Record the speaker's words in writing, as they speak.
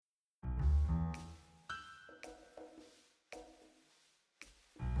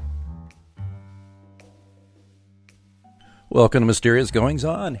Welcome to Mysterious Goings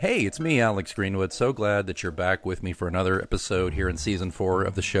On. Hey, it's me, Alex Greenwood. So glad that you're back with me for another episode here in Season 4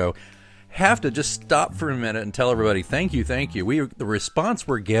 of the show. Have to just stop for a minute and tell everybody thank you. The response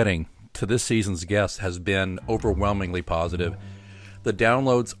we're getting to this season's guest has been overwhelmingly positive. The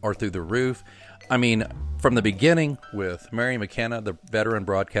downloads are through the roof. I mean, from the beginning with Mary McKenna, the veteran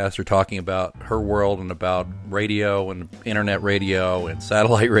broadcaster, talking about her world and about radio and internet radio and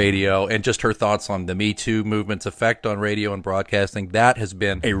satellite radio and just her thoughts on the Me Too movement's effect on radio and broadcasting, that has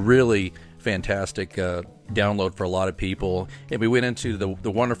been a really fantastic download for a lot of people. And we went into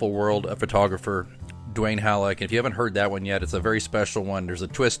the wonderful world of photographer Dwayne Halleck. If you haven't heard that one yet, it's a very special one. There's a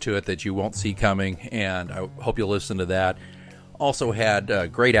twist to it that you won't see coming, and I hope you'll listen to that. Also had a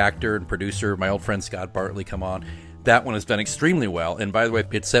great actor and producer, my old friend Scott Bartley, come on. That one has done extremely well. And by the way,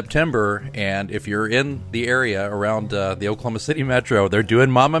 it's September, and if you're in the area around the Oklahoma City Metro, they're doing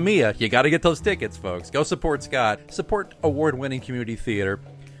Mamma Mia. You got to get those tickets, folks. Go support Scott. Support award-winning community theater.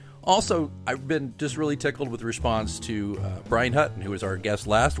 Also, I've been just really tickled with the response to Brian Hutton, who was our guest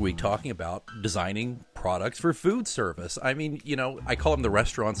last week, talking about designing products for food service. I mean, you know, I call him the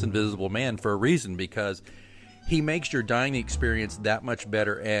restaurant's invisible man for a reason, because he makes your dining experience that much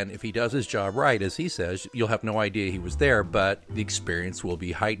better, and if he does his job right, as he says, you'll have no idea he was there, but the experience will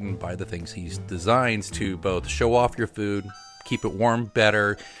be heightened by the things he designs to both show off your food, keep it warm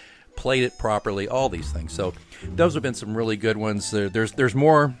better, plate it properly, all these things. So those have been some really good ones. There's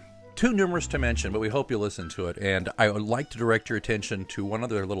more, too numerous to mention, but we hope you'll listen to it. And I would like to direct your attention to one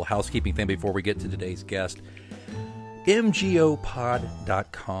other little housekeeping thing before we get to today's guest. mgopod.com.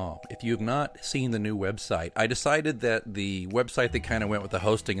 If you have not seen the new website, I decided that the website that kind of went with the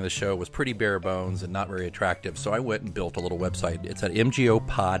hosting of the show was pretty bare bones and not very attractive, so I went and built a little website. It's at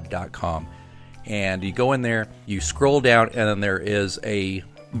mgopod.com, and you go in there, you scroll down, and then there is a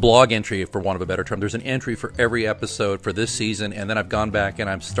blog entry, for want of a better term. There's an entry for every episode for this season, and then I've gone back and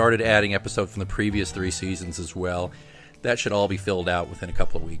I've started adding episodes from the previous 3 seasons as well. That should all be filled out within a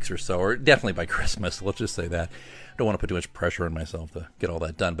couple of weeks or so, or definitely by Christmas. Let's just say that. I don't want to put too much pressure on myself to get all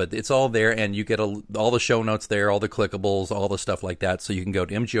that done, but it's all there, and you get all the show notes there, all the clickables, all the stuff like that, so you can go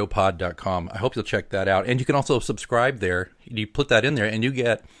to mgopod.com. I hope you'll check that out, and you can also subscribe there. You put that in there, and you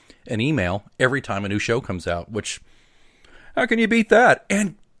get an email every time a new show comes out, which, how can you beat that?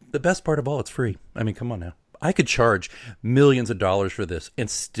 And the best part of all, it's free. I mean, come on now. I could charge millions of dollars for this and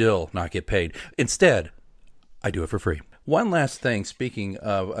still not get paid. Instead, I do it for free. One last thing, speaking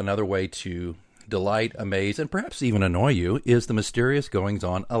of another way to delight, amaze, and perhaps even annoy you, is the Mysterious Goings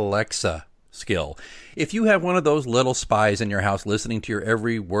On Alexa skill. If you have one of those little spies in your house listening to your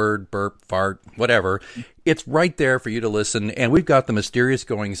every word, burp, fart, whatever, it's right there for you to listen, and we've got the Mysterious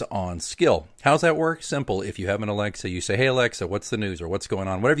Goings On skill. How's that work? Simple. If you have an Alexa, you say, hey Alexa, what's the news, or what's going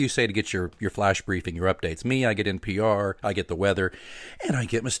on? Whatever you say to get your flash briefing, your updates. Me, I get NPR, I get the weather, and I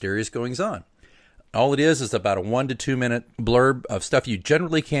get Mysterious Goings On. All it is about a 1 to 2 minute blurb of stuff you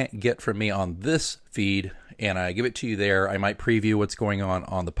generally can't get from me on this feed, and I give it to you there. I might preview what's going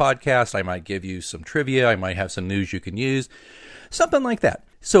on the podcast. I might give you some trivia. I might have some news you can use, something like that.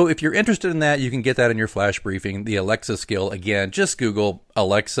 So if you're interested in that, you can get that in your flash briefing. The Alexa skill, again, just Google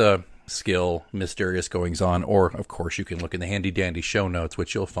Alexa skill Mysterious Goings On, or of course you can look in the handy dandy show notes,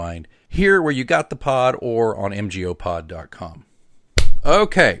 which you'll find here where you got the pod, or on mgopod.com.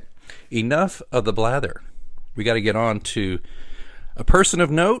 Okay. Enough of the blather. We got to get on to a person of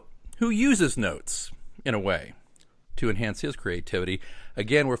note who uses notes in a way to enhance his creativity.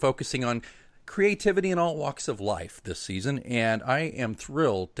 Again, we're focusing on creativity in all walks of life this season, and I am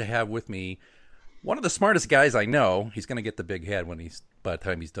thrilled to have with me one of the smartest guys I know. He's going to get the big head by the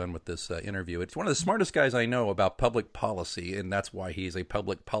time he's done with this interview. It's one of the smartest guys I know about public policy, and that's why he's a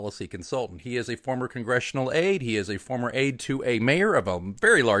public policy consultant. He is a former congressional aide. He is a former aide to a mayor of a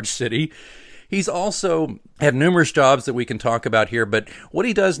very large city. He's also had numerous jobs that we can talk about here, but what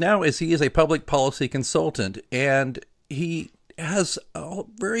he does now is he is a public policy consultant, and he has a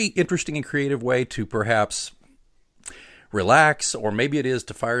very interesting and creative way to perhaps relax, or maybe it is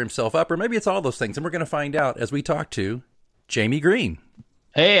to fire himself up, or maybe it's all those things, and we're going to find out as we talk to Jamie Green.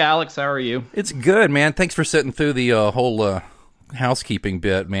 Hey, Alex, how are you? It's good, man. Thanks for sitting through the whole housekeeping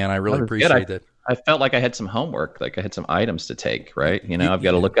bit, man. I really appreciate it. I felt like I had some homework, like I had some items to take, right? You know, I've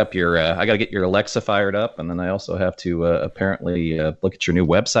got to look up I got to get your Alexa fired up, and then I also have to apparently look at your new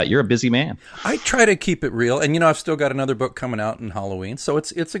website. You're a busy man. I try to keep it real, and I've still got another book coming out in Halloween, so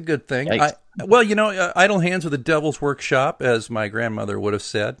it's a good thing. Well, idle hands are the devil's workshop, as my grandmother would have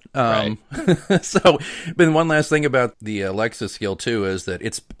said. Right. So, but one last thing about the Alexa skill too is that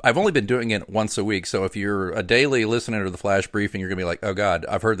I've only been doing it once a week. So if you're a daily listener to the Flash Briefing, you're gonna be like, oh God,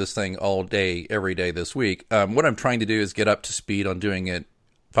 I've heard this thing all day, every day this week. What I'm trying to do is get up to speed on doing it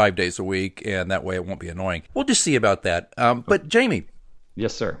 5 days a week, and that way it won't be annoying. We'll just see about that. But Jamie.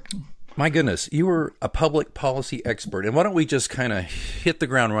 Yes, sir. My goodness, you were a public policy expert. And why don't we just kind of hit the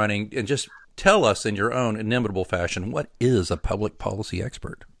ground running and just tell us in your own inimitable fashion, what is a public policy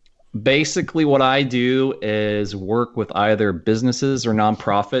expert? Basically, what I do is work with either businesses or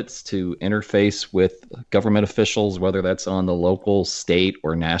nonprofits to interface with government officials, whether that's on the local, state,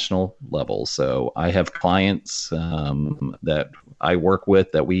 or national level. So I have clients that I work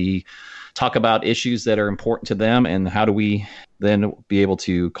with that we talk about issues that are important to them, and how do we then be able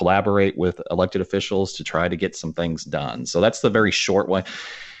to collaborate with elected officials to try to get some things done. So that's the very short one.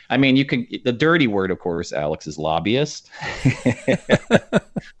 I mean, the dirty word, of course, Alex, is lobbyist.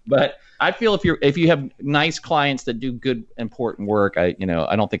 But I feel if you have nice clients that do good, important work, I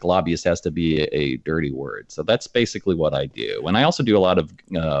don't think lobbyist has to be a dirty word. So that's basically what I do. And I also do a lot of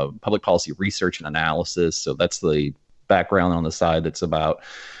public policy research and analysis. So that's the background on the side that's about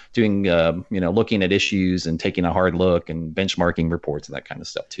doing, looking at issues and taking a hard look and benchmarking reports and that kind of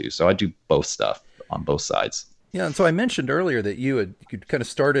stuff too. So I do both stuff on both sides. Yeah, and so I mentioned earlier that you kind of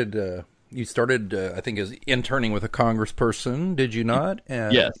started, I think, as interning with a congressperson, did you not?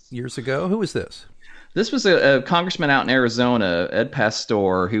 Yes. Years ago. Who was this? This was a congressman out in Arizona, Ed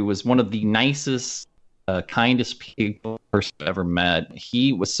Pastor, who was one of the nicest, kindest people I've ever met.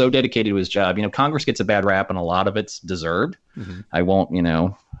 He was so dedicated to his job. Congress gets a bad rap, and a lot of it's deserved. Mm-hmm. I won't,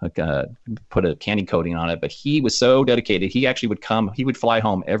 put a candy coating on it, but he was so dedicated. He actually would fly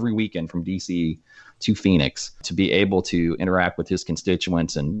home every weekend from D.C. to Phoenix to be able to interact with his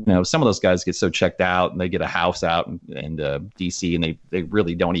constituents. And, some of those guys get so checked out and they get a house out in DC, and they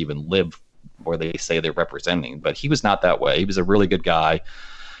really don't even live where they say they're representing. But he was not that way. He was a really good guy,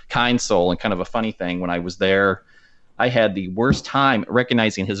 kind soul. And kind of a funny thing, when I was there, I had the worst time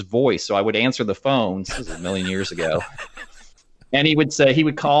recognizing his voice. So I would answer the phones. This was a million years ago. And he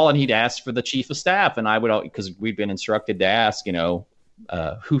would call and he'd ask for the chief of staff. And I would, because we'd been instructed to ask,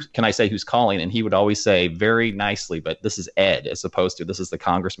 who can I say who's calling? And he would always say very nicely, but this is Ed, as opposed to this is the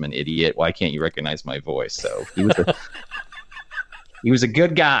congressman, idiot. Why can't you recognize my voice? So he was a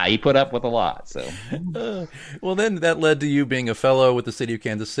good guy. He put up with a lot. So, well, then that led to you being a fellow with the city of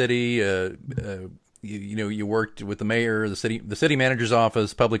Kansas City. You worked with the mayor, the city manager's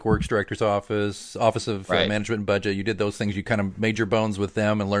office, public works director's office of management and budget. You did those things. You kind of made your bones with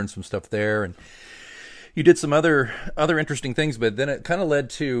them and learned some stuff there. And you did some other interesting things, but then it kind of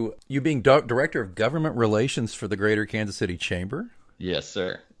led to you being director of government relations for the Greater Kansas City Chamber. Yes,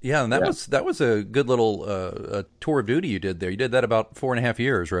 sir. Yeah, and that was a good little tour of duty you did there. You did that about 4.5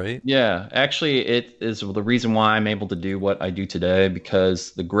 years, right? Yeah, actually, it is the reason why I'm able to do what I do today,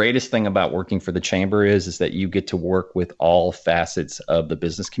 because the greatest thing about working for the Chamber is that you get to work with all facets of the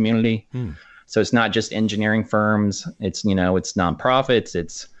business community. So it's not just engineering firms. It's it's nonprofits.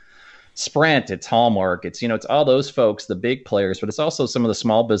 It's Sprint, it's Hallmark, it's all those folks, the big players, but it's also some of the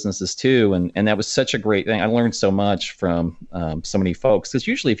small businesses too. And that was such a great thing. I learned so much from so many folks, because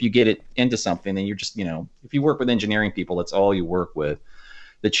usually if you get it into something, then you're just, if you work with engineering people, that's all you work with.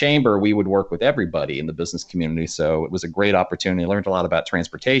 The Chamber, we would work with everybody in the business community. So it was a great opportunity. I learned a lot about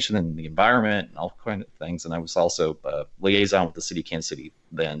transportation and the environment and all kinds of things. And I was also a liaison with the city of Kansas City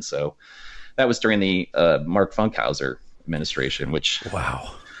then. So that was during the Mark Funkhauser administration, which...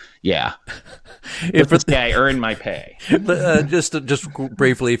 Wow. Yeah, this guy earned my pay. But just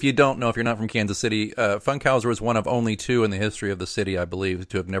briefly, if you don't know, if you're not from Kansas City, Funkhauser was one of only two in the history of the city, I believe,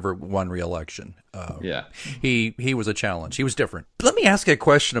 to have never won re-election. He was a challenge. He was different. Let me ask you a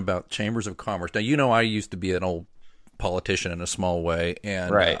question about chambers of commerce. Now, I used to be an old politician in a small way,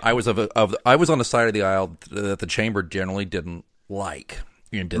 and I was I was on the side of the aisle that the chamber generally didn't like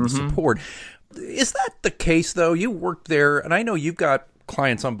and didn't support. Is that the case, though? You worked there, and I know you've got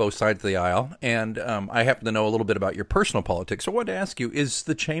clients on both sides of the aisle, and I happen to know a little bit about your personal politics. So I wanted to ask you, is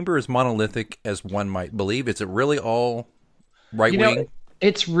the chamber as monolithic as one might believe? Is it really all right-wing?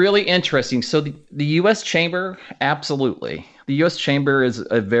 It's really interesting. So the U.S. Chamber, absolutely. The U.S. Chamber is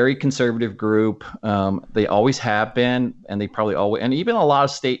a very conservative group. They always have been, and they probably always, and even a lot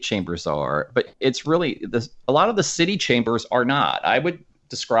of state chambers are. But it's really, a lot of the city chambers are not. I would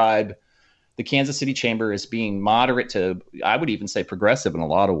describe the Kansas City Chamber as being moderate to, I would even say, progressive in a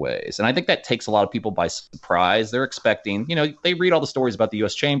lot of ways. And I think that takes a lot of people by surprise. They're expecting, they read all the stories about the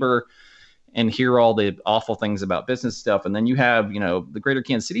U.S. Chamber, and hear all the awful things about business stuff. And then you have, the Greater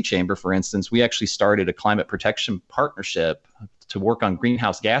Kansas City Chamber, for instance. We actually started a climate protection partnership to work on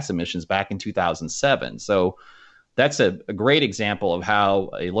greenhouse gas emissions back in 2007. So that's a great example of how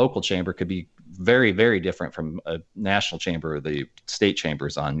a local chamber could be very, very different from a national chamber or the state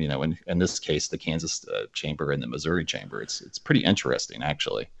chambers on, in this case, the Kansas chamber and the Missouri chamber. It's pretty interesting,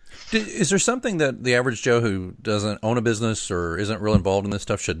 actually. Is there something that the average Joe who doesn't own a business or isn't real involved in this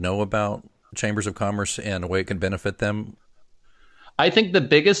stuff should know about chambers of commerce and a way it can benefit them? I think the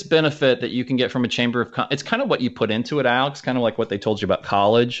biggest benefit that you can get from a chamber of commerce, it's kind of what you put into it, Alex, kind of like what they told you about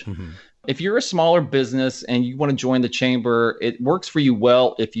college. Mm-hmm. If you're a smaller business and you want to join the chamber, it works for you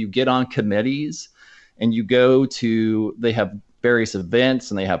well if you get on committees and you go to, they have various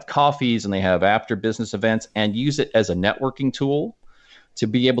events and they have coffees and they have after business events, and use it as a networking tool to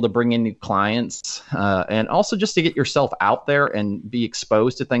be able to bring in new clients, and also just to get yourself out there and be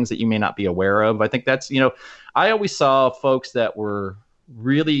exposed to things that you may not be aware of. I think that's, I always saw folks that were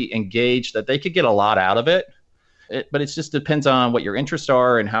really engaged, that they could get a lot out of it. But it just depends on what your interests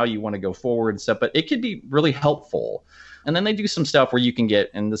are and how you want to go forward and stuff. But it could be really helpful. And then they do some stuff where you can get,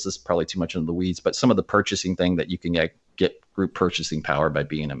 and this is probably too much into the weeds, but some of the purchasing thing that you can get group purchasing power by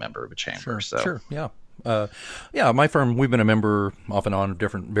being a member of a chamber. Sure, yeah. My firm, we've been a member off and on of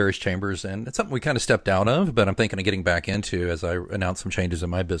different various chambers, and it's something we kind of stepped out of, but I'm thinking of getting back into as I announce some changes in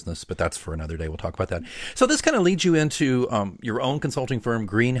my business, but that's for another day. We'll talk about that. So this kind of leads you into your own consulting firm,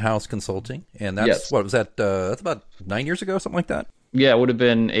 Greenhouse Consulting, and that's, What was that? That's about 9 years ago, something like that? Yeah, it would have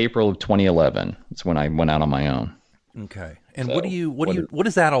been April of 2011. That's when I went out on my own. Okay. And so, what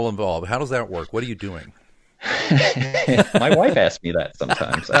does that all involve? How does that work? What are you doing? My wife asks me that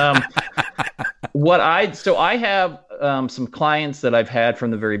sometimes. I have some clients that I've had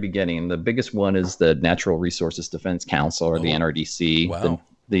from the very beginning. The biggest one is the Natural Resources Defense Council, or the NRDC, wow.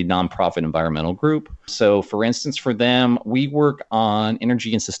 the nonprofit environmental group. So, for instance, for them, we work on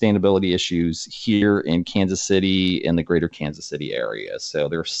energy and sustainability issues here in Kansas City and the greater Kansas City area. So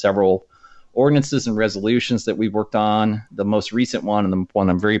there are several ordinances and resolutions that we've worked on. The most recent one, and the one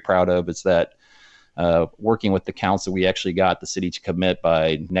I'm very proud of, is that working with the council, we actually got the city to commit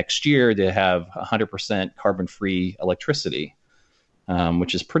by next year to have 100% carbon-free electricity,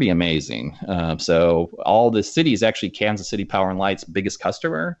 which is pretty amazing. So all the city is actually Kansas City Power and Light's biggest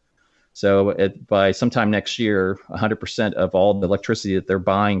customer. So by sometime next year, 100% of all the electricity that they're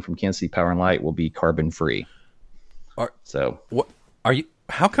buying from Kansas City Power and Light will be carbon-free.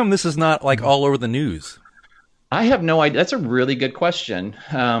 How come this is not like all over the news? I have no idea. That's a really good question.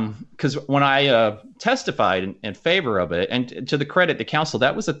 Because when I testified in favor of it, and to the credit the council,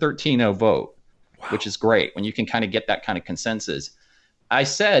 that was a 13-0 vote, wow. Which is great when you can kind of get that kind of consensus. I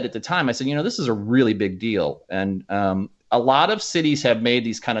said at the time, this is a really big deal. And a lot of cities have made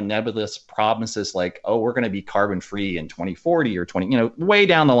these kind of nebulous promises like, oh, we're going to be carbon free in 2040 or way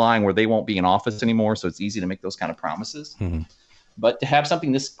down the line where they won't be in office anymore. So it's easy to make those kind of promises. Mm-hmm. But to have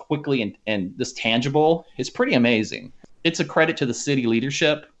something this quickly and this tangible is pretty amazing. It's a credit to the city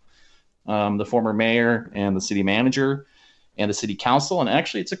leadership, the former mayor and the city manager and the city council. And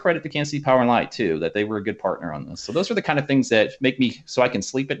actually, it's a credit to Kansas City Power and Light, too, that they were a good partner on this. So those are the kind of things that make me so I can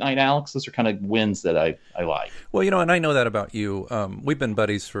sleep at night, Alex. Those are kind of wins that I like. Well, and I know that about you. We've been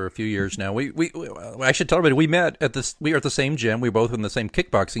buddies for a few years now. I should tell everybody, we met we are at the same gym. We were both in the same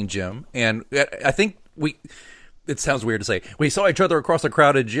kickboxing gym. And I think it sounds weird to say we saw each other across a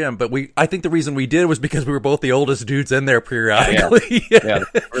crowded gym, but I think the reason we did was because we were both the oldest dudes in there periodically. Yeah,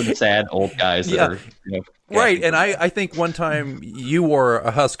 we're the sad old guys that are, right. And I think one time you were a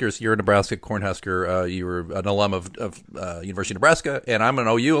Husker, so you're a Nebraska Cornhusker. You were an alum of University of Nebraska, and I'm an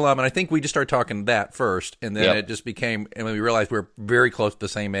OU alum. And I think we just started talking that first, and then it just became, and when we realized we were very close to the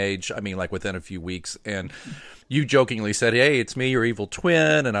same age, like within a few weeks, and you jokingly said, "Hey, it's me, your evil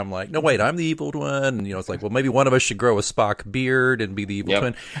twin," and I'm like, "No, wait, I'm the evil one." And it's like, well, maybe one of us should grow a Spock beard and be the evil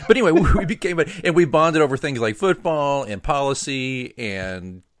twin. But anyway, we became, and we bonded over things like football and policy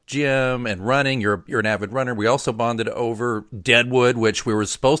and gym and running. You're an avid runner. We also bonded over Deadwood, which we were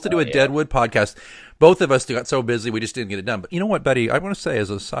supposed to do a Deadwood podcast. Both of us got so busy we just didn't get it done. But you know what, buddy? I want to say as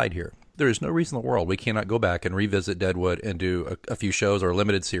a side here, there is no reason in the world we cannot go back and revisit Deadwood and do a few shows or a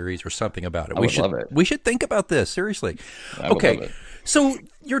limited series or something about it. We should think about this, seriously. Okay, so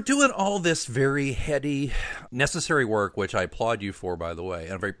you're doing all this very heady, necessary work, which I applaud you for, by the way.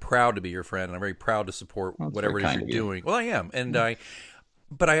 And I'm very proud to be your friend, and I'm very proud to support whatever it is you're doing. Well, I am. And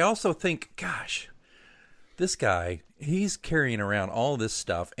but I also think, gosh, this guy, he's carrying around all this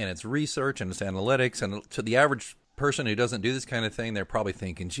stuff, and it's research and it's analytics, and to the average person who doesn't do this kind of thing, they're probably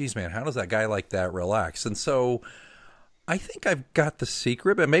thinking, geez, man, how does that guy like that relax? And so I think I've got the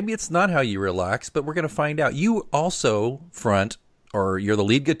secret, but maybe it's not how you relax, but we're going to find out. You also you're the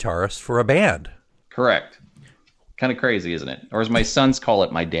lead guitarist for a band. Correct. Kind of crazy, isn't it? Or as my sons call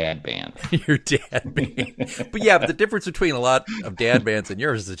it, my dad band. Your dad band. But the difference between a lot of dad bands and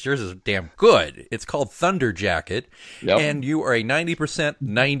yours is that yours is damn good. It's called Thunder Jacket, and you are a 90%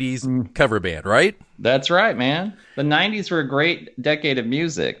 90s cover band, right? That's right, man. The 90s were a great decade of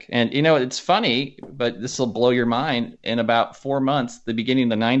music. And, it's funny, but this will blow your mind. In about 4 months, the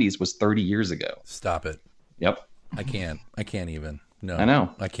beginning of the 90s was 30 years ago. Stop it. Yep. I can't even. No, I know.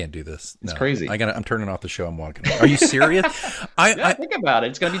 I can't do this. It's crazy. I'm turning off the show. I'm walking away. Are you serious? Think about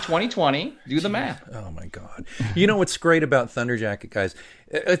it. It's going to be 2020. Do the math. Oh my God. You know what's great about Thunder Jacket, guys?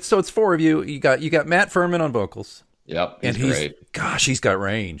 It's 4 of you. You got Matt Furman on vocals. Yep. He's great. Gosh, he's got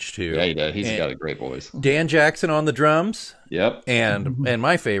range too. Yeah, he does. He's got a great voice. Dan Jackson on the drums. Yep. And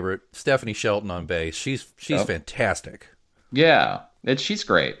my favorite, Stephanie Shelton on bass. She's fantastic. Yeah. She's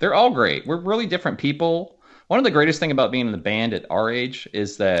great. They're all great. We're really different people. One of the greatest thing about being in the band at our age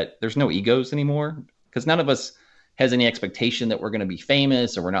is that there's no egos anymore, because none of us has any expectation that we're going to be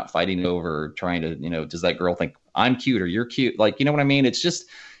famous, or we're not fighting over trying to, does that girl think I'm cute or you're cute? Like, you know what I mean? It's just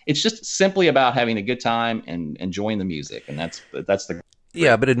simply about having a good time and enjoying the music. And that's the.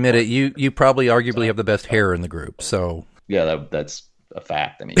 Yeah. But admit it, you probably arguably have the best hair in the group. So yeah, that's a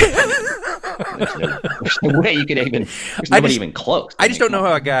fact. I mean, there's no way you could even. There's nobody even close. I just don't know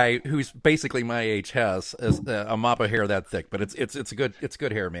how a guy who's basically my age has a mop of hair that thick. But it's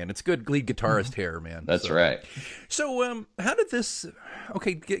good hair, man. It's good lead guitarist hair, man. That's right. So how did this?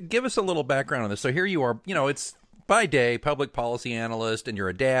 Okay, give us a little background on this. So here you are. It's by day public policy analyst, and you're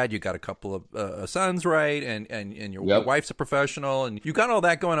a dad. You got a couple of sons, right? And your wife's a professional, and you got all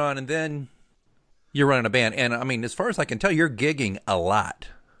that going on, and then you're running a band. And I mean, as far as I can tell, you're gigging a lot.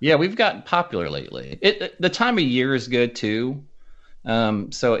 Yeah, we've gotten popular lately. The time of year is good too.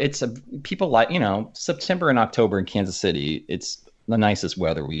 So it's people like, September and October in Kansas City, it's the nicest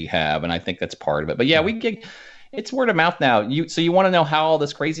weather we have. And I think that's part of it. But yeah, we gig. It's word of mouth now. So you want to know how all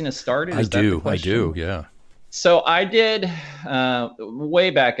this craziness started? I do. Yeah. So I did way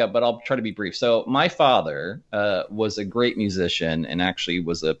back up, but I'll try to be brief. So my father was a great musician and actually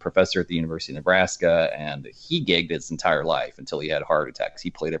was a professor at the University of Nebraska, and he gigged his entire life until he had heart attacks. He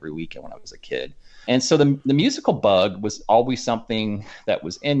played every weekend when I was a kid. And so the musical bug was always something that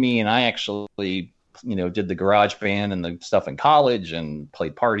was in me, and I actually did the garage band and the stuff in college and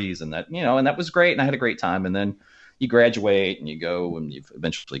played parties and that, and that was great, and I had a great time. And then you graduate and you go and you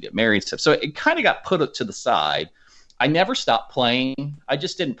eventually get married and stuff. So it kind of got put to the side. I never stopped playing. I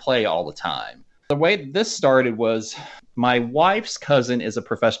just didn't play all the time. The way this started was my wife's cousin is a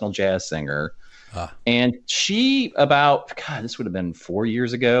professional jazz singer. And she this would have been 4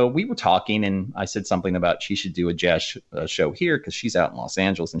 years ago. We were talking and I said something about she should do a jazz show here because she's out in Los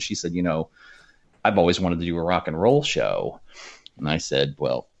Angeles. And she said, I've always wanted to do a rock and roll show. And I said,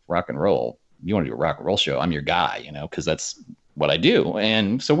 well, rock and roll. You want to do a rock and roll show? I'm your guy, because that's what I do.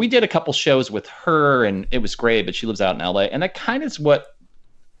 And so we did a couple shows with her, and it was great. But she lives out in LA, and that kind of is what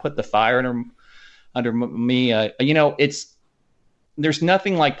put the fire under me. There's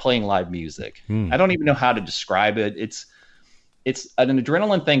nothing like playing live music. I don't even know how to describe it. It's an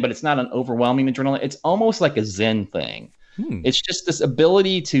adrenaline thing, but it's not an overwhelming adrenaline. It's almost like a Zen thing. It's just this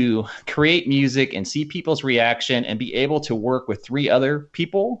ability to create music and see people's reaction and be able to work with 3 other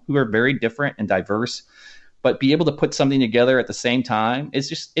people who are very different and diverse, but be able to put something together at the same time.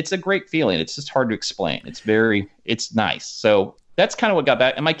 It's a great feeling. It's just hard to explain. It's nice. So that's kind of what got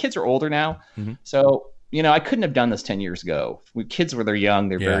back. And my kids are older now. Mm-hmm. So, I couldn't have done this 10 years ago. When kids were, they're young,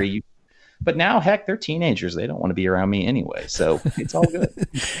 they're very. But now, heck, they're teenagers. They don't want to be around me anyway, so it's all good.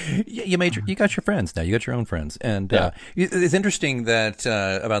 You got your friends now. You got your own friends, and it's interesting that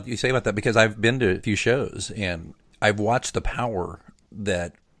about you say about that, because I've been to a few shows and I've watched the power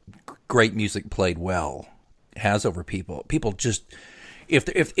that great music played well has over people. People just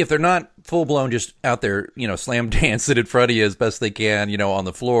if they're not full blown just out there, slam dancing in front of you as best they can, on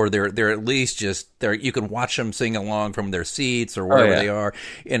the floor, they're at least just there. You can watch them sing along from their seats or wherever they are,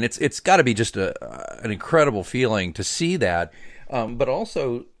 and it's got to be just an incredible feeling to see that, but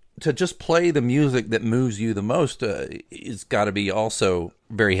also to just play the music that moves you the most is got to be also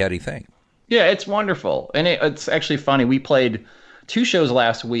a very heady thing. Yeah, it's wonderful, and it's actually funny. We played 2 shows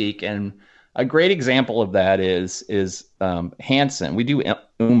last week, and a great example of that is Hanson. We do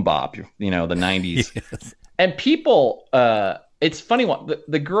Bop, the 90s. Yes. And people, it's funny,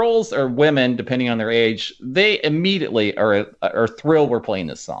 the girls or women, depending on their age, they immediately are thrilled we're playing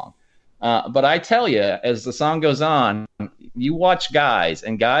this song. But I tell you, as the song goes on, you watch guys,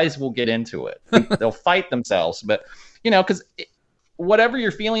 and guys will get into it. They'll fight themselves. But because whatever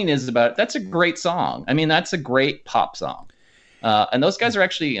your feeling is about it, that's a great song. I mean, that's a great pop song. And those guys are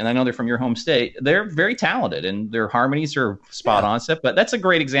actually, and I know they're from your home state, they're very talented and their harmonies are spot on stuff. But that's a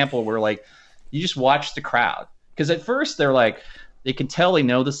great example where like you just watch the crowd, because at first they're like, they can tell they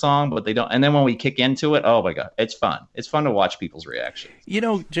know the song, but they don't. And then when we kick into it, oh my God, it's fun. It's fun to watch people's reactions.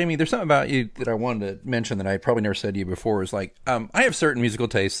 Jamie, there's something about you that I wanted to mention that I probably never said to you before. Is like, I have certain musical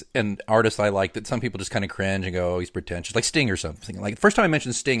tastes and artists I like that some people just kind of cringe and go, oh, he's pretentious, like Sting or something. Like the first time I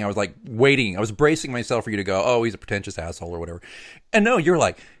mentioned Sting, I was like waiting, I was bracing myself for you to go, oh, he's a pretentious asshole or whatever. And no, you're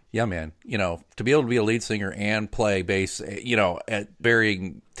like, yeah, man, to be able to be a lead singer and play bass, at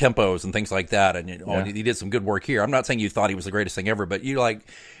varying tempos and things like that. And he did some good work here. I'm not saying you thought he was the greatest thing ever, but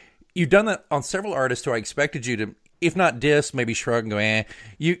you've done that on several artists who I expected you to, if not diss, maybe shrug and go, eh.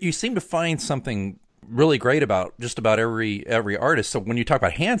 You seem to find something really great about just about every artist. So when you talk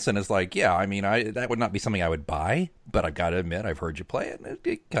about Hanson, it's like, yeah, I mean, that would not be something I would buy, but I've got to admit, I've heard you play it, and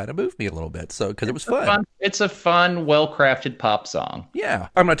it kind of moved me a little bit. So because it was fun. It's a fun, well-crafted pop song. Yeah,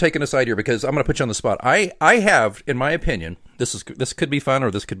 I'm going to take an aside here because I'm going to put you on the spot. I have, in my opinion, this could be fun or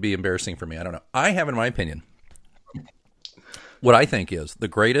this could be embarrassing for me. I don't know. I have, in my opinion, what I think is the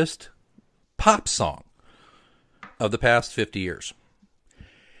greatest pop song of the past 50 years.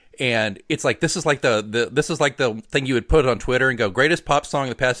 And it's like, this is like the thing you would put on Twitter and go, greatest pop song of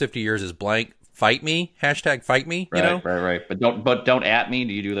the past 50 years is blank, fight me, hashtag fight me, Right. But don't at me.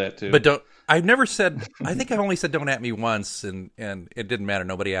 Do you do that too? But I've never said, I think I've only said don't at me once, and it didn't matter.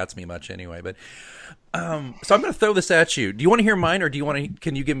 Nobody ats me much anyway. But so I'm going to throw this at you. Do you want to hear mine, or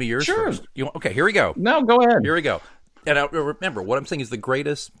can you give me yours first? Okay, here we go. No, go ahead. Here we go. And remember, what I'm saying is the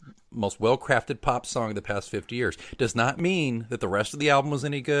greatest, most well-crafted pop song of the past 50 years. Does not mean that the rest of the album was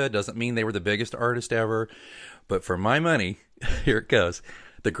any good. Doesn't mean they were the biggest artist ever. But for my money, here it goes.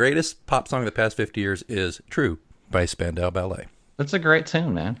 The greatest pop song of the past 50 years is True by Spandau Ballet. That's a great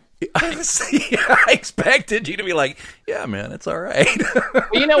tune, man. I expected you to be like, yeah, man, it's all right. Well,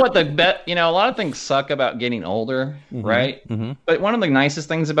 you know what a lot of things suck about getting older, right? Mm-hmm. But one of the nicest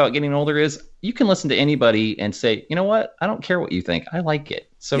things about getting older is you can listen to anybody and say, you know what? I don't care what you think. I like it.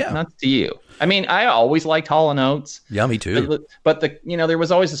 So that's to you. I mean, I always liked Hall & Oates. Yeah, me too. But there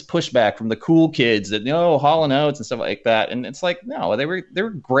was always this pushback from the cool kids that, Hall & Oates and stuff like that. And it's like, no, they were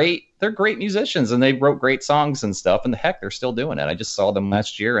great. They're great musicians and they wrote great songs and stuff. And they're still doing it. I just saw them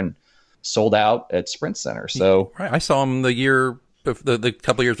last year and sold out at Sprint Center. So right. I saw them the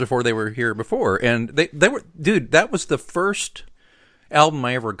couple of years before they were here before. And they were, dude, that was the first album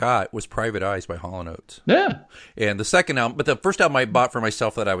I ever got was Private Eyes by Hall & Oates. Yeah. And the second album, but the first album I bought for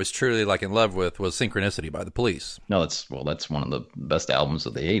myself that I was truly in love with was Synchronicity by The Police. No, that's one of the best albums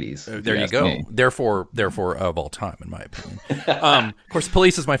of the 80s. There you go. Me. Therefore of all time, in my opinion. Of course,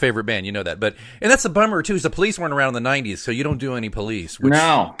 Police is my favorite band. You know that. And that's the bummer, too, is the Police weren't around in the 90s, so you don't do any Police.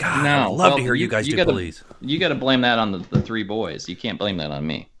 No. I'd love to hear you guys do Police. You got to blame that on the three boys. You can't blame that on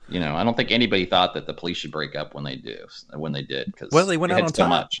me. I don't think anybody thought that the Police should break up when they did. Because they went out on top.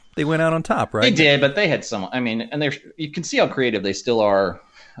 Much. They went out on top, right? They did, but they had some. I mean, and you can see how creative they still are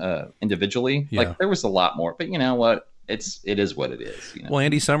individually. Yeah. Like there was a lot more, but you know what? It is what it is. Well,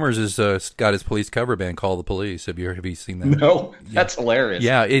 Andy Summers has got his Police cover band called The Police. Have you seen that? No, that's hilarious.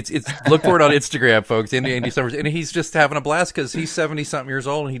 Yeah, it's look for it on Instagram, folks. Andy Summers, and he's just having a blast because he's 70-something years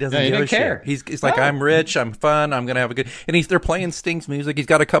old and he doesn't give a care. Shit. He's like, I'm rich, I'm fun, I'm gonna have a good. And they're playing Sting's music. He's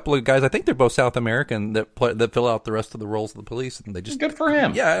got a couple of guys. I think they're both South American that fill out the rest of the roles of the Police, and they just good for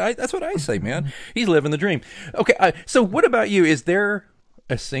him. Yeah, that's what I say, man. He's living the dream. Okay, so what about you? Is there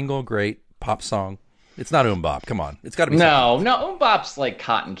a single great pop song? It's not Bop. Come on, it's got to be. No, Bop's like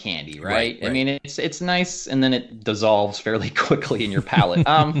cotton candy, right? I mean, it's nice, and then it dissolves fairly quickly in your palate.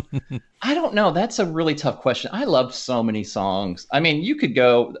 I don't know. That's a really tough question. I love so many songs. I mean, you could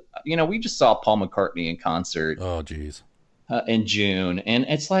go. We just saw Paul McCartney in concert. Oh, geez. In June, and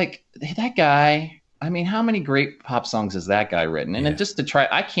it's like that guy. I mean, how many great pop songs has that guy written? And then just to try,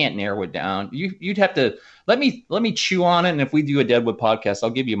 I can't narrow it down. You'd have to let me chew on it. And if we do a Deadwood podcast, I'll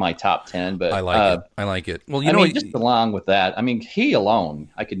give you my top 10. But I like it. Well, just along with that, I mean, he alone,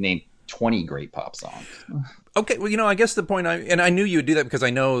 I could name 20 great pop songs. Okay, well, I guess the point I knew you would do that because I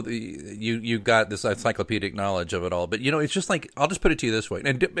know you got this encyclopedic knowledge of it all. But it's just like, I'll just put it to you this way,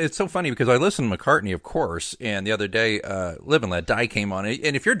 and it's so funny because I listen to McCartney, of course, and the other day, "Live and Let Die" came on,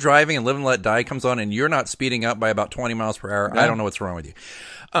 and if you're driving and "Live and Let Die" comes on and you're not speeding up by about 20 miles per hour, I don't know what's wrong with you.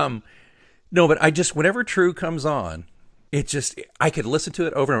 No, but whenever True comes on, I could listen to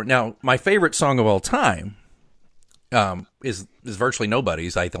it over and over. Now, my favorite song of all time is virtually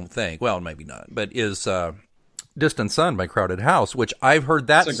nobody's, I don't think. Well, maybe not, but is Distant Sun by Crowded House, which I've heard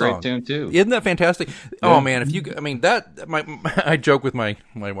that That's a song. great tune too. Isn't that fantastic? Yeah. Oh man, I joke with my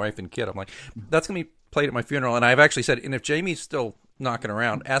wife and kid. I'm like, that's gonna be played at my funeral, and I've actually said, and if Jamie's still knocking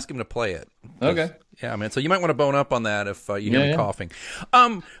around, ask him to play it. Okay. Yeah, man. So you might want to bone up on that if you hear me coughing.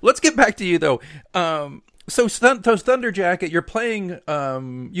 Let's get back to you though. So Thunder Jacket, you're playing.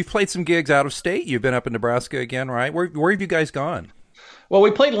 You've played some gigs out of state. You've been up in Nebraska again, right? Where have you guys gone? Well, we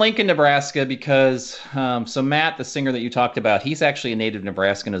played Lincoln, Nebraska because so Matt, the singer that you talked about, he's actually a native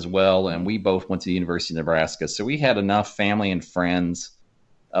Nebraskan as well, and we both went to the University of Nebraska. So we had enough family and friends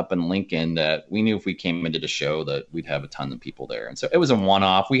up in Lincoln that we knew if we came into the show that we'd have a ton of people there. And so it was a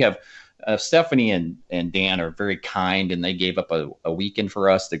one-off. We have Stephanie and Dan are very kind, and they gave up a weekend for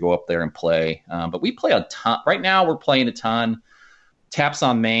us to go up there and play. But we play a ton. Right now we're playing a ton. Taps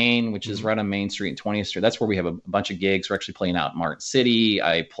on Main, which is right on Main Street and 20th Street. That's where we have a bunch of gigs. We're actually playing out in Martin City.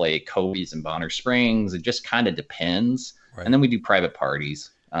 I play Kobe's in Bonner Springs. It just kind of depends. Right. And then we do private parties,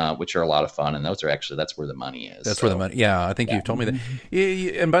 which are a lot of fun. And that's where the money is. That's where the money. Yeah, I think you told me that.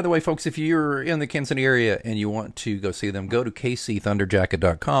 And by the way, folks, if you're in the Kansas City area and you want to go see them, go to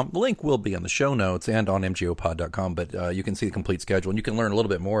kcthunderjacket.com. The link will be on the show notes and on mgopod.com. But you can see the complete schedule, and you can learn a little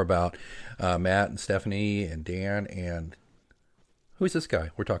bit more about Matt and Stephanie and Dan and who's this guy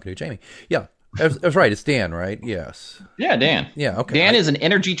we're talking to? Jamie. Yeah, that's right. It's Dan, right? Yes. Yeah, Dan. Yeah, okay. Dan is an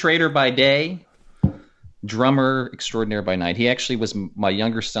energy trader by day, drummer extraordinaire by night. He actually was my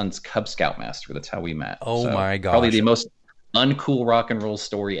younger son's Cub Scout master. That's how we met. Oh, so, my gosh. Probably the most uncool rock and roll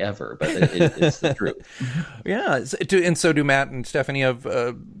story ever, but it's the truth. Yeah. And so do Matt and Stephanie have,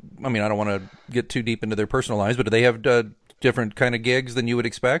 I don't want to get too deep into their personal lives, but do they have different kind of gigs than you would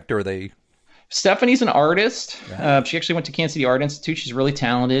expect, or are they... Stephanie's an artist. She actually went to Kansas City Art Institute. She's really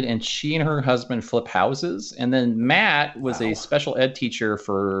talented, and she and her husband flip houses. And then Matt was a special ed teacher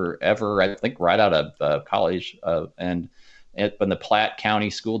forever, I think, right out of college, and in the Platte County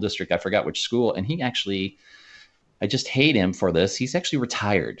School District. I forgot which school. And he actually, I just hate him for this. He's actually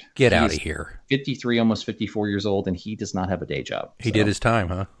retired. Get out of here. 53, almost 54 years old, and he does not have a day job. He did his time,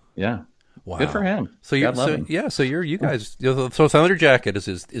 huh? Yeah. Wow. Good for him. So you guys. So Thunder Jacket is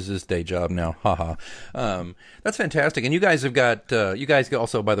his day job now. Haha. That's fantastic. And you guys have got. You guys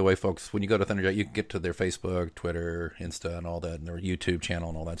also, by the way, folks, when you go to Thunder Jacket, you can get to their Facebook, Twitter, Insta, and all that, and their YouTube channel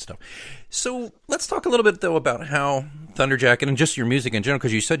and all that stuff. So let's talk a little bit though about how Thunder Jacket and just your music in general,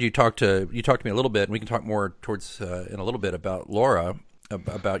 because you said you talked to me a little bit, and we can talk more towards in a little bit about Laura,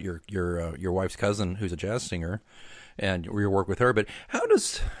 about your wife's cousin who's a jazz singer, and your work with her. But how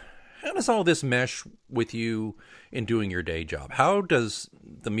does all this mesh with you in doing your day job? How does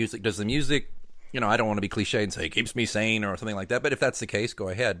the music, I don't want to be cliche and say it keeps me sane or something like that, but if that's the case, go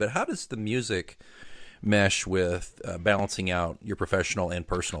ahead. But how does the music mesh with balancing out your professional and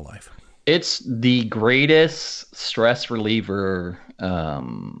personal life? It's the greatest stress reliever.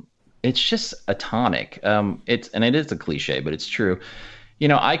 It's just a tonic. It is a cliche, but it's true.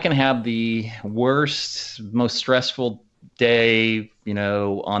 I can have the worst, most stressful day,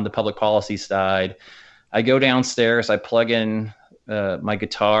 on the public policy side. I go downstairs, I plug in my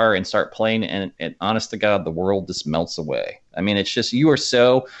guitar and start playing, and honest to God, the world just melts away. It's just, you are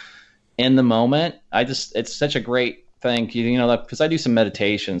so in the moment. It's such a great thing, because I do some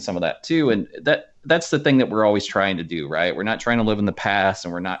meditation, some of that too. And that's the thing that we're always trying to do, right? We're not trying to live in the past,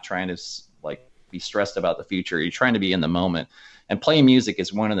 and we're not trying to be stressed about the future. You're trying to be in the moment, and playing music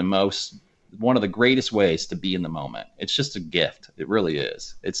is one of the greatest ways to be in the moment. It's just a gift. It really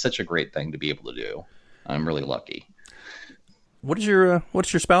is. It's such a great thing to be able to do. I'm really lucky. What's your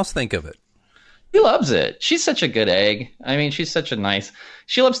spouse think of it? She loves it. She's such a good egg. She's such a nice,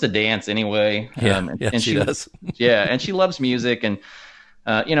 she loves to dance anyway. And she does. Yeah. And she loves music. And,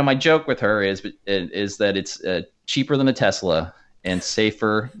 my joke with her is that it's cheaper than a Tesla and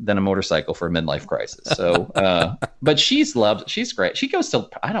safer than a motorcycle for a midlife crisis. So, but she's great. She goes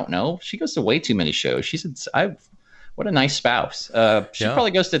to way too many shows. What a nice spouse. She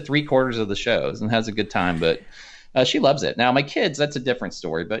probably goes to 3/4 of the shows and has a good time, but she loves it. Now my kids, that's a different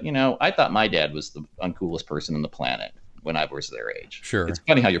story, but I thought my dad was the uncoolest person on the planet when I was their age. Sure. It's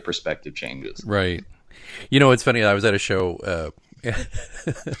funny how your perspective changes. Right. It's funny. I was at a show,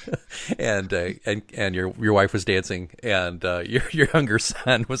 and your wife was dancing, and your younger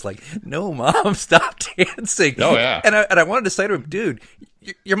son was like, "No, Mom, stop dancing." Oh yeah. And I wanted to say to him, "Dude,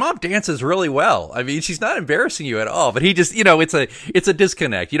 your mom dances really well. She's not embarrassing you at all." But he just, it's a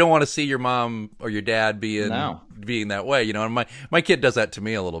disconnect. You don't want to see your mom or your dad being that way, And my kid does that to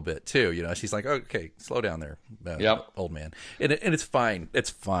me a little bit too. She's like, "Okay, slow down there, old man." And it's fine.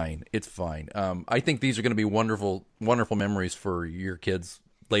 It's fine. I think these are going to be wonderful, wonderful memories for your kids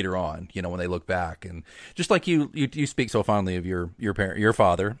later on, when they look back. And just like you speak so fondly of your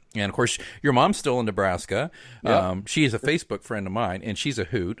father, and of course your mom's still in Nebraska. Yep. She is a Facebook friend of mine, and she's a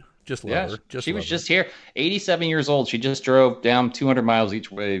hoot. Just love her. She was just here, 87 years old. She just drove down 200 miles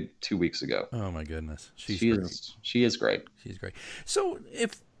each way 2 weeks ago. Oh my goodness, she is great. She's great. So,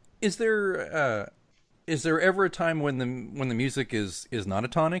 is there ever a time when the music is not a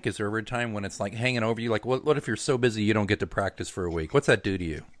tonic? Is there ever a time when it's like hanging over you? Like, what if you're so busy you don't get to practice for a week? What's that do to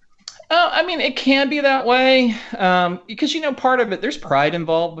you? I mean, it can be that way because, part of it, there's pride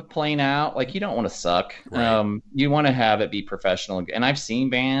involved with playing out. Like, you don't want to suck. Right. You want to have it be professional. And I've seen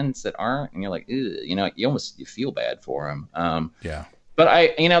bands that aren't, and you're like, you feel bad for them. Yeah.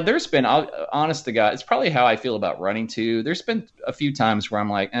 But there's been, honest to God, it's probably how I feel about running too. There's been a few times where I'm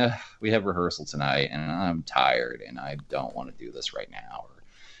like, we have rehearsal tonight and I'm tired and I don't want to do this right now.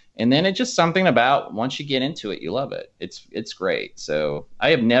 And then it's just something about once you get into it, you love it. It's great. So I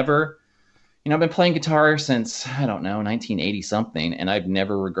have never, I've been playing guitar since, 1980 something, and I've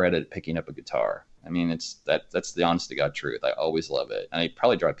never regretted picking up a guitar. I mean, that's the honest to God truth. I always love it. And I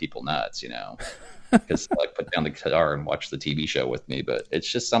probably drive people nuts, because put down the guitar and watch the TV show with me, but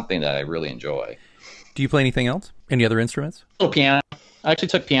it's just something that I really enjoy. Do you play anything else? Any other instruments? A little piano. I actually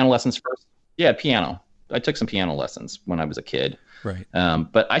took piano lessons first. Yeah, piano. I took some piano lessons when I was a kid. Right.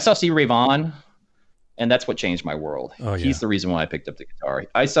 But I saw Stevie Ray Vaughan, and that's what changed my world. Oh, yeah. He's the reason why I picked up the guitar.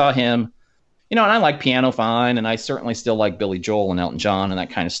 I saw him, and I like piano fine, and I certainly still like Billy Joel and Elton John and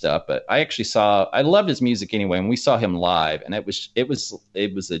that kind of stuff. But I loved his music anyway, and we saw him live, and it was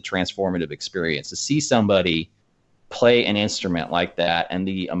a transformative experience to see somebody play an instrument like that and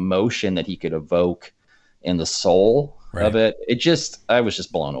the emotion that he could evoke and the soul of it. I was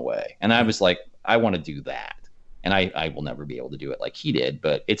just blown away, and I was like, I want to do that. And I will never be able to do it like he did,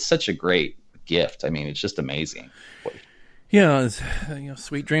 but it's such a great gift. I mean, it's just amazing. Yeah,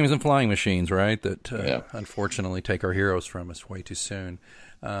 sweet dreams and flying machines, right? That unfortunately take our heroes from us way too soon.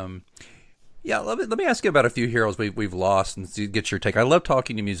 Let me ask you about a few heroes we've lost and get your take. I love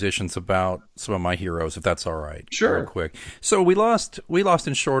talking to musicians about some of my heroes, if that's all right. Sure. Real quick. So we lost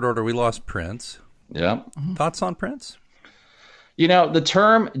in short order. We lost Prince. Yeah. Thoughts on Prince? The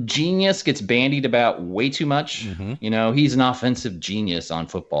term genius gets bandied about way too much. Mm-hmm. He's an offensive genius on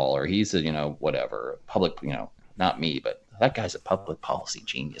football, or he's a, whatever, public, not me, but that guy's a public policy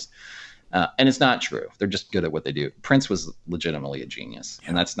genius. And it's not true. They're just good at what they do. Prince was legitimately a genius. Yeah.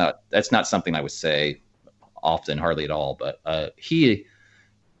 And that's not something I would say often, hardly at all. But the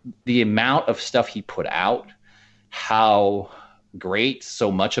amount of stuff he put out, how great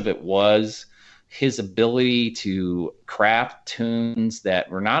so much of it was, his ability to craft tunes that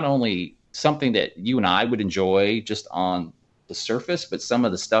were not only something that you and I would enjoy just on the surface, but some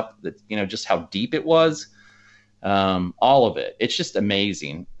of the stuff that, just how deep it was, all of it. It's just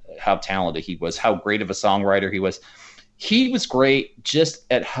amazing how talented he was, how great of a songwriter he was. He was great just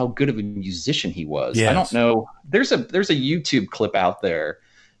at how good of a musician he was. Yes. I don't know. There's a YouTube clip out there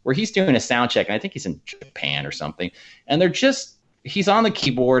where he's doing a sound check, and I think he's in Japan or something. And he's on the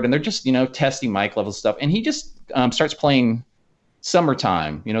keyboard, and they're just, testing mic level stuff. And he just starts playing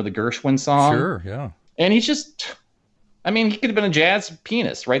Summertime, the Gershwin song. Sure, yeah. And he's just, he could have been a jazz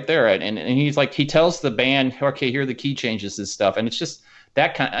pianist right there. And he's like, he tells the band, okay, here are the key changes and stuff. And it's just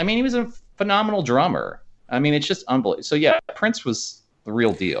that he was a phenomenal drummer. It's just unbelievable. So yeah, Prince was the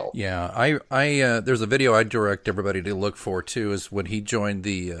real deal. Yeah, I there's a video I direct everybody to look for too, is when he joined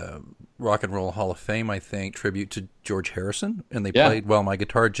the Rock and Roll Hall of Fame, I think, tribute to George Harrison, and they played "While My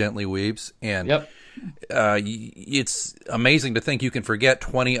Guitar Gently Weeps," and it's amazing to think you can forget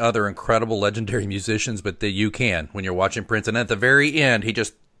 20 other incredible legendary musicians, but that you can when you're watching Prince. And at the very end, he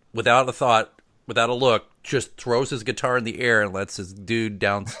just, without a thought, without a look, just throws his guitar in the air and lets his dude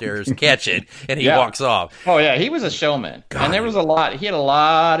downstairs catch it, and he walks off. Oh yeah, he was a showman. God. And there was he had a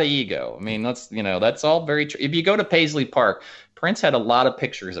lot of ego. That's all very true. If you go to Paisley Park, Prince had a lot of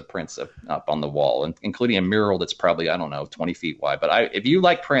pictures of Prince up on the wall, including a mural that's probably, 20 feet wide. But if you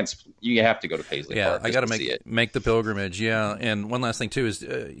like Prince, you have to go to Paisley Park. Yeah, I got to make the pilgrimage. Yeah, and one last thing too is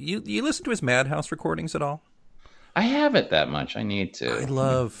you listen to his Madhouse recordings at all? I haven't that much. I need to. I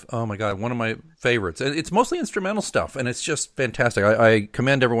love, oh my God, one of my favorites. It's mostly instrumental stuff, and it's just fantastic. I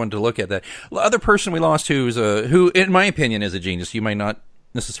commend everyone to look at that. Other person we lost who, in my opinion, is a genius. You might not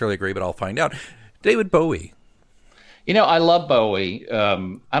necessarily agree, but I'll find out. David Bowie. I love Bowie. I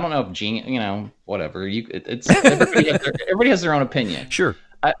don't know if genius, whatever. Everybody has their own opinion. Sure.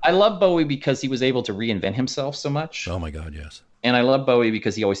 I love Bowie because he was able to reinvent himself so much. Oh my God, yes. And I love Bowie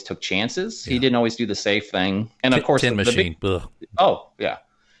because he always took chances. Yeah. He didn't always do the safe thing. And of course, Tin Machine. Oh yeah.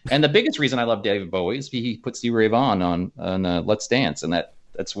 And the biggest reason I love David Bowie is he put Stevie Ray Vaughan on Let's Dance, and that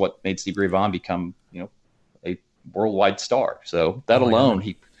that's what made Stevie Ray Vaughan become, a worldwide star. So that alone,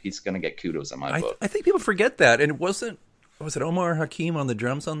 he's going to get kudos in my book. I think people forget that, and it wasn't. Was it Omar Hakim on the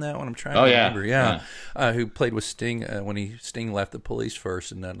drums on that one? I'm trying to remember. Yeah. Who played with Sting when Sting left the Police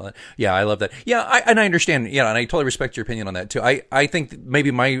first, and then I love that. Yeah, I understand. Yeah, and I totally respect your opinion on that too. I think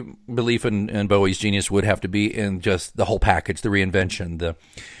maybe my belief in Bowie's genius would have to be in just the whole package, the reinvention,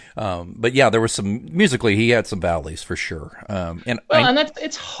 but yeah, there was some musically. He had some valleys for sure. And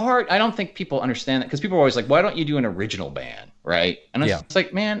it's hard. I don't think people understand that because people are always like, "Why don't you do an original band?" Right? And it's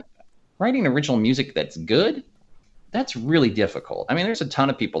like, man, writing original music that's good. That's really difficult. I mean, there's a ton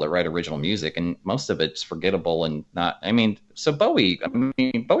of people that write original music, and most of it's forgettable and not. I mean, so Bowie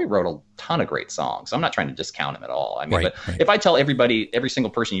wrote a ton of great songs. I'm not trying to discount him at all. I mean, if I tell every single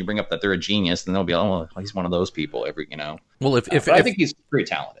person you bring up that they're a genius, then they'll be, oh, well, he's one of those people. Well, if I think he's pretty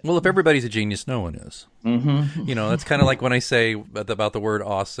talented. Well, if everybody's a genius, no one is. Mm-hmm. That's kind of like when I say about the word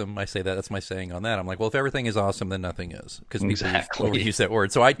awesome. I say that's my saying on that. I'm like, well, if everything is awesome, then nothing is, because people use that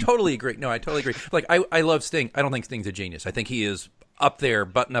word. So I totally agree. No, I totally agree. Like I love Sting. I don't think Sting's a genius. I think he is up there,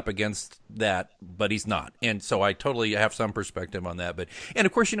 button up against that, but he's not. And so I totally have some perspective on that. And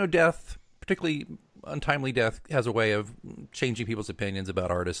of course, death, particularly untimely death, has a way of changing people's opinions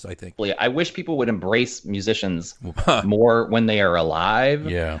about artists, I think. I wish people would embrace musicians more when they are alive.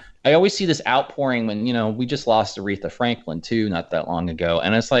 Yeah. I always see this outpouring when, we just lost Aretha Franklin too, not that long ago.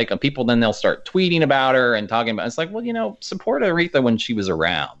 And it's like people, then they'll start tweeting about her and talking about, it's like, well, support Aretha when she was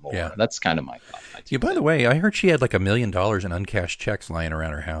around more. Yeah. That's kind of my thought. Yeah, by the way, I heard she had like $1 million in uncashed checks lying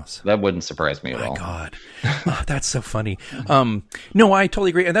around her house. That wouldn't surprise me at all. My God. That's so funny. No, I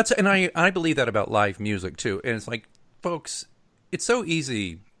totally agree. And I believe that about live music too. And it's like, folks, it's so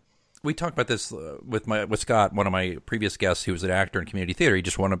easy. We talked about this with Scott, one of my previous guests, who was an actor in community theater. He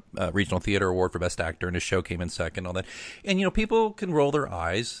just won a regional theater award for best actor, and his show came in second. All that, and people can roll their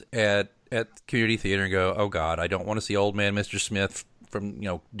eyes at community theater and go, "Oh God, I don't want to see old man Mr. Smith from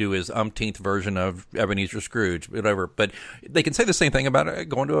do his umpteenth version of Ebenezer Scrooge, whatever." But they can say the same thing about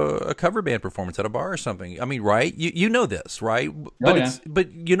going to a cover band performance at a bar or something. I mean, right? You know this, right?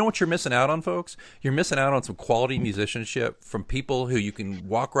 But you know what you're missing out on, folks? You're missing out on some quality musicianship from people who you can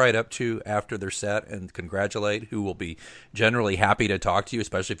walk right up to after their set and congratulate, who will be generally happy to talk to you,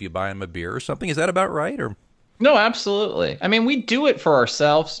 especially if you buy them a beer or something. Is that about right? Or no, absolutely. I mean, we do it for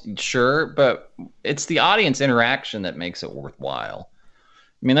ourselves, sure, but it's the audience interaction that makes it worthwhile.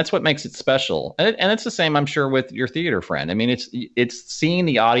 I mean, that's what makes it special. And it's the same, I'm sure, with your theater friend. I mean, it's seeing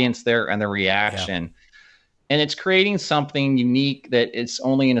the audience there and the reaction. Yeah. And it's creating something unique that it's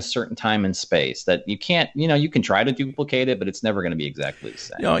only in a certain time and space that you can't, you can try to duplicate it, but it's never going to be exactly the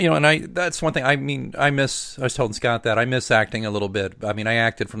same. And that's one thing. I mean, I was telling Scott that I miss acting a little bit. I mean, I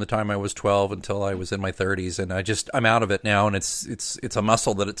acted from the time I was 12 until I was in my 30s, and I'm out of it now. And it's a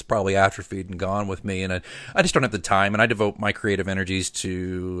muscle that it's probably atrophied and gone with me. And I just don't have the time. And I devote my creative energies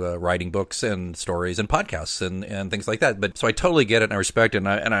to writing books and stories and podcasts and things like that. But so I totally get it and I respect it. And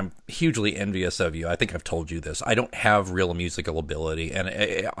I'm hugely envious of you. I think I've told you this. I don't have real musical ability, and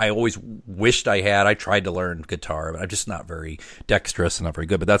I always wished I had. I tried to learn guitar, but I'm just not very dexterous and not very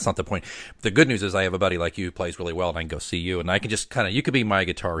good. But that's not the point. The good news is I have a buddy like you who plays really well, and I can go see you, and I can just you could be my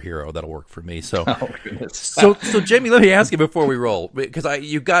guitar hero. That'll work for me. So, so Jamie, let me ask you before we roll, because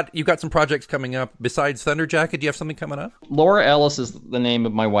you got some projects coming up besides Thunder Jacket. Do you have something coming up? Laura Ellis is the name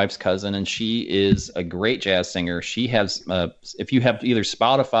of my wife's cousin, and she is a great jazz singer. She has, if you have either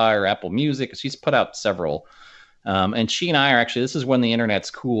Spotify or Apple Music, she's put out several. And she and I are actually, this is when the internet's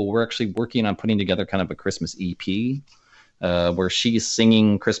cool. We're actually working on putting together kind of a Christmas EP, where she's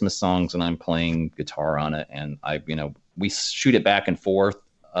singing Christmas songs and I'm playing guitar on it. And we shoot it back and forth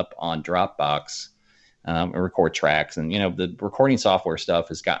up on Dropbox, and record tracks. And, the recording software stuff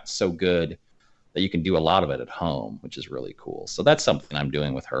has gotten so good that you can do a lot of it at home, which is really cool. So that's something I'm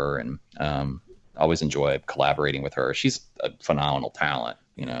doing with her, and always enjoy collaborating with her. She's a phenomenal talent.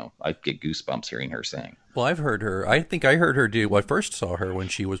 I get goosebumps hearing her sing. Well, I've heard her. I think I heard her do. Well, I first saw her when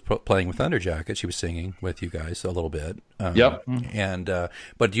she was playing with Thunder Jacket. She was singing with you guys a little bit. Yep. And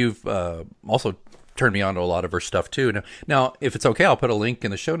but you've also turned me on to a lot of her stuff too. Now, if it's okay, I'll put a link in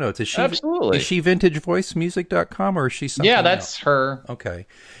the show notes. Absolutely. Is she vintagevoicemusic.com, or is she something Yeah, that's else? her. Okay.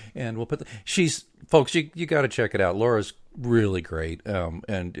 And we'll put folks, you got to check it out. Laura's really great,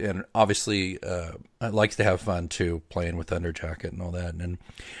 and obviously likes to have fun too, playing with Thunder Jacket and all that. And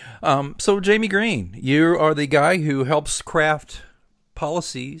so Jamie Green, you are the guy who helps craft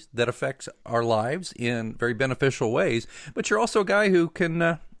policies that affect our lives in very beneficial ways, but you're also a guy who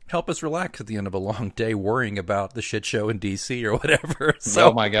can help us relax at the end of a long day worrying about the shit show in DC or whatever. So,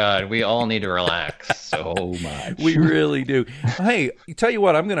 oh my God, we all need to relax so much. We really do. Hey, tell you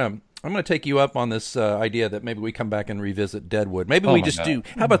what, I'm gonna take you up on this idea that maybe we come back and revisit Deadwood. Maybe we just do.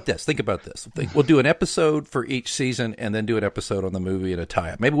 How about this? Think about this. We'll do an episode for each season, and then do an episode on the movie and a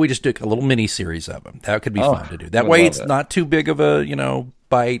tie-up. Maybe we just do a little mini series of them. That could be fun to do. That way, it's not too big of a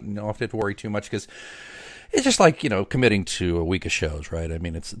bite, and you don't have to worry too much because it's just like committing to a week of shows, right? I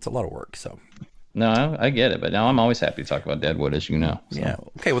mean, it's a lot of work. So. No, I get it, but now I'm always happy to talk about Deadwood, as you know. So. Yeah.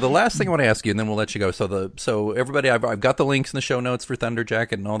 Okay. Well, the last thing I want to ask you, and then we'll let you go. So everybody, I've got the links in the show notes for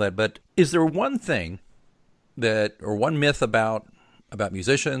Thunderjacket and all that. But is there one thing or one myth about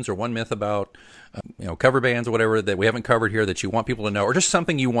musicians, or one myth about cover bands or whatever that we haven't covered here that you want people to know, or just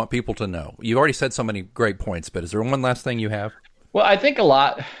something you want people to know? You've already said so many great points, but is there one last thing you have? Well, I think a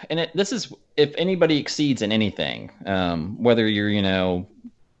lot, and this is if anybody exceeds in anything, whether you're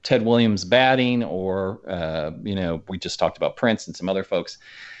Ted Williams batting, or we just talked about Prince and some other folks.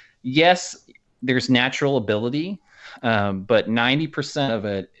 Yes, there's natural ability, but 90% of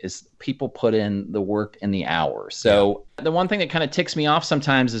it is people put in the work and the hours. So the one thing that kind of ticks me off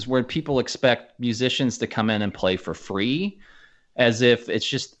sometimes is where people expect musicians to come in and play for free, as if it's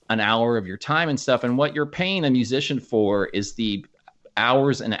just an hour of your time and stuff. And what you're paying a musician for is the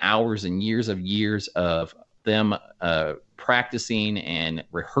hours and hours and years of them practicing and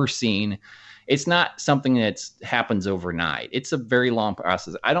rehearsing. It's not something that happens overnight. It's a very long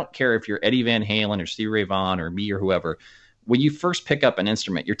process. I don't care if you're Eddie Van Halen or Stevie Ray Vaughan or me or whoever. When you first pick up an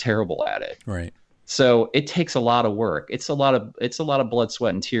instrument, you're terrible at it. Right. So it takes a lot of work. It's a lot of blood,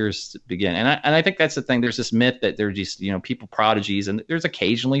 sweat, and tears to begin. And I think that's the thing. There's this myth that they're just people prodigies, and there's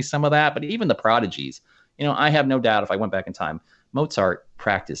occasionally some of that. But even the prodigies, I have no doubt if I went back in time, Mozart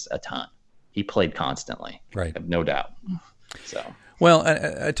practiced a ton. He played constantly. Right. I have no doubt. So. Well,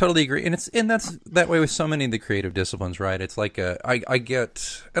 I totally agree, and that's that way with so many of the creative disciplines, right? It's like I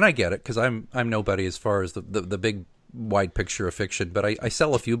get it because I'm nobody as far as the big wide picture of fiction, but I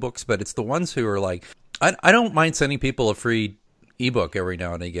sell a few books, but it's the ones who are like I don't mind sending people a free ebook every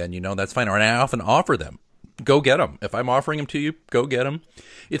now and again, that's fine, and I often offer them. Go get them. If I'm offering them to you, go get them.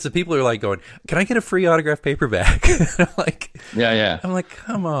 It's the people who are like going, can I get a free autographed paperback? I'm like,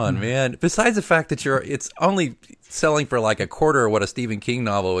 come on, man. Besides the fact that it's only selling for like a quarter of what a Stephen King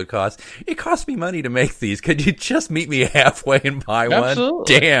novel would cost, it costs me money to make these. Could you just meet me halfway and buy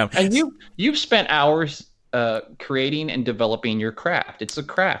Absolutely. one? Damn. And you've spent hours creating and developing your craft. It's a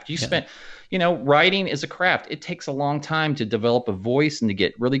craft. You spent... writing is a craft. It takes a long time to develop a voice and to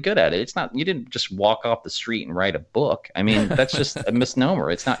get really good at it. It's not, you didn't just walk off the street and write a book. I mean, that's just a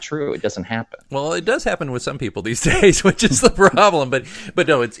misnomer. It's not true. It doesn't happen. Well, it does happen with some people these days, which is the problem. But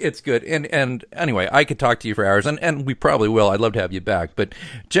no, it's good. And anyway, I could talk to you for hours, and we probably will. I'd love to have you back. But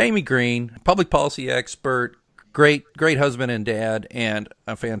Jamie Green, public policy expert, great husband and dad, and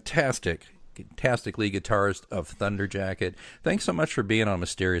a fantastic lead guitarist of Thunderjacket. Thanks so much for being on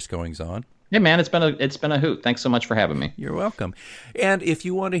Mysterious Goings On. Yeah, man, it's been a hoot. Thanks so much for having me. You're welcome. And if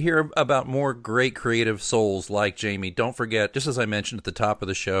you want to hear about more great creative souls like Jamie, don't forget, just as I mentioned at the top of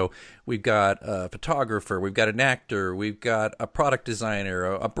the show, we've got a photographer, we've got an actor, we've got a product designer,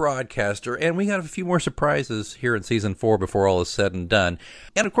 a broadcaster, and we got a few more surprises here in season 4 before all is said and done.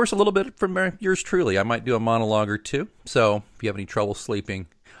 And of course, a little bit from yours truly. I might do a monologue or two. So if you have any trouble sleeping,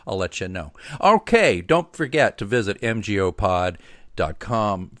 I'll let you know. Okay, don't forget to visit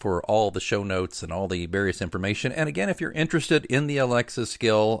MGOPod.com for all the show notes and all the various information. And again, if you're interested in the Alexa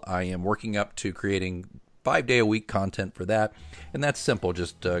skill, I am working up to creating 5-day-a-week content for that. And that's simple.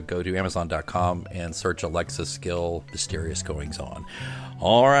 Just go to Amazon.com and search Alexa skill Mysterious Goings On.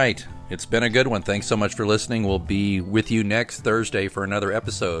 All right. It's been a good one. Thanks so much for listening. We'll be with you next Thursday for another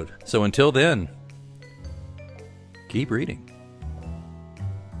episode. So until then, keep reading.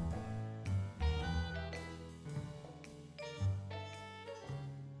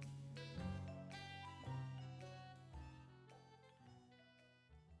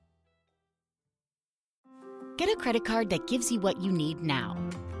 Get a credit card that gives you what you need now.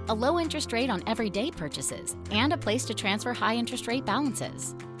 A low interest rate on everyday purchases and a place to transfer high interest rate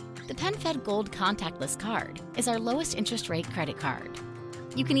balances. The PenFed Gold Contactless Card is our lowest interest rate credit card.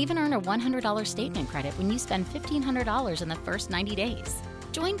 You can even earn a $100 statement credit when you spend $1,500 in the first 90 days.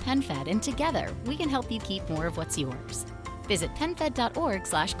 Join PenFed and together we can help you keep more of what's yours. Visit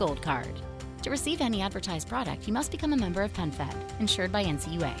PenFed.org/goldcard. To receive any advertised product, you must become a member of PenFed, insured by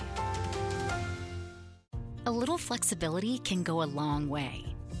NCUA. A little flexibility can go a long way.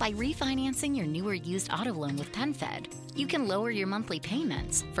 By refinancing your new or used auto loan with PenFed, You can lower your monthly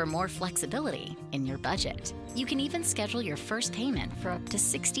payments for more flexibility in your budget. You can even schedule your first payment for up to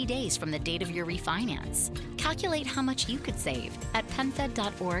 60 days from the date of your refinance. Calculate how much you could save at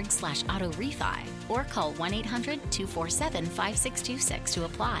PenFed.org/auto-refi or call 1-800-247-5626 to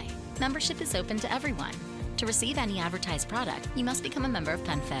apply. Membership is open to everyone. To receive any advertised product, you must become a member of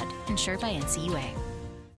PenFed, insured by NCUA.